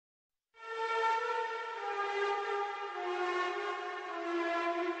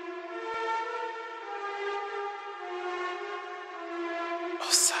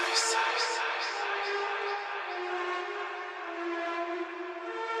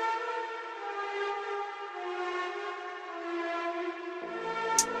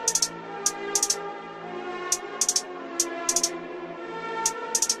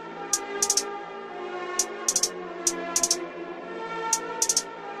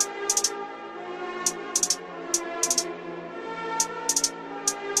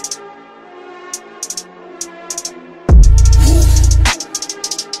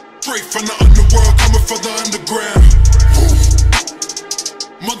from the underworld, coming from the underground.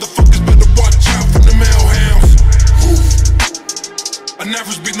 Motherfuckers better watch out for the male hounds. I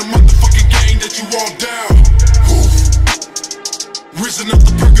never been the motherfucking gang that you all down. Risen up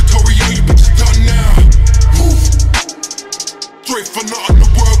the purgatory, all you bitches done now. Straight from the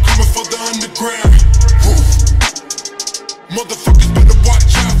underworld, coming from the underground. Motherfuckers better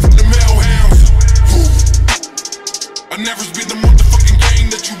watch out for the male hounds. I never been the motherfucking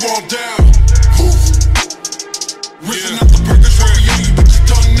gang that you all down. Risen up the purgatory, all you bitches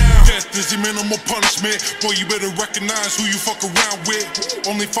done now. Death is your minimal punishment. Boy, you better recognize who you fuck around with.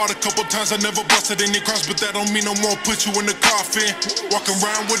 Only fought a couple times, I never busted any cross, but that don't mean no more put you in the coffin. Walking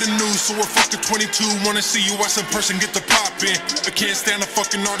around with a noose, so a fucking 22. Wanna see you as in person, get the poppin'. I can't stand a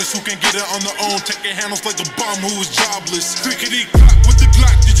fucking artist who can get it on their own, taking handles like a bum who is jobless. Clickety clap with the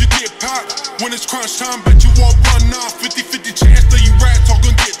Glock, did you get popped? When it's crunch time, bet you all run off. 50-50 chance that you rats all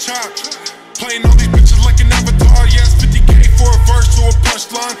gonna get chopped. Playing all these bitches like an avatar, yes, 50K for a verse or a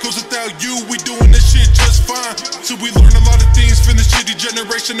punchline. Cause without you, we doing this shit just fine. So we learn a lot of things from the shitty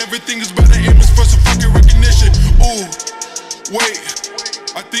generation. Everything is about the image for some fucking recognition. Ooh, wait,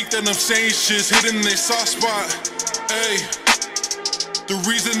 I think that I'm saying shit's hidden in their soft spot. Ayy, the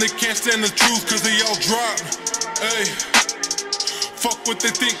reason they can't stand the truth cause they all drop. Ayy, fuck what they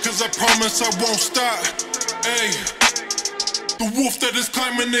think cause I promise I won't stop. Ayy, the wolf that is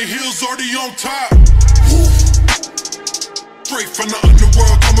climbing the hills already on top. Straight from the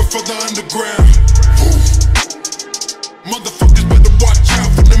underworld, coming from the underground. Motherfuckers better watch out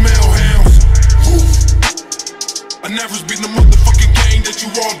for the male hounds. I never been the motherfucking gang that you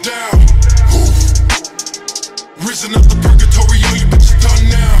all down. Risen up the purgatory, all you bitches done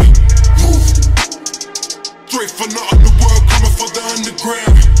now. Straight from the underworld, coming from the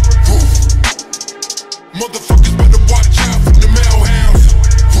underground. Motherfuckers better watch out for the male hounds.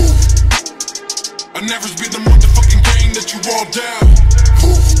 I never be the motherfucking gang that you all down.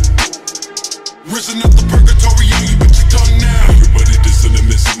 Risen up the purgatory, all you bitches done now. Everybody dissing and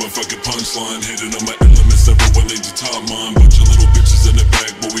missing my fucking punchline. Hitting on my elements, never willing to top mine. Bunch of little bitches in the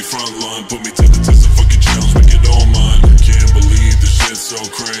back, but we front line. Put me to the test of fucking challenge, make it all mine. Can't believe this shit's so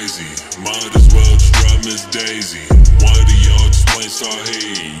crazy. Might as well just drop Miss Daisy. Why do y'all just plain start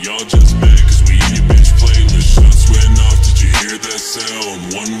hating? Y'all just mad cause we in your bitch playlist. Shots went off, did you hear that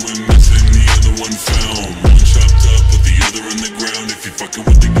sound? One went missing, the other one found. One chopped up, put the other on the ground. If you fucking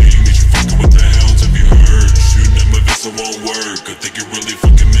with the game, means you fucking with the hounds. Have you heard? Shooting at my vessel won't work. I think you really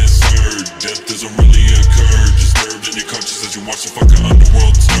fucking misheard. Death doesn't really occur. Disturbed in your conscience as you watch the fucking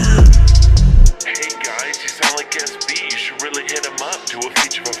underworld turn. Hey guys, you sound like SB. You should really hit him up. Do a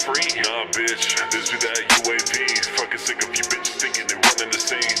feature for free. Nah, bitch, this be that UAV. Fucking sick of you bitches thinking they're running the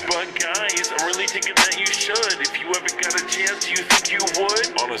scene. But guys, I'm really thinking that you should. If you ever got a chance, do you think you would?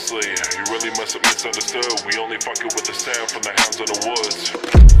 Honestly, you really must have misunderstood. We only fucking with the sound from the hounds on the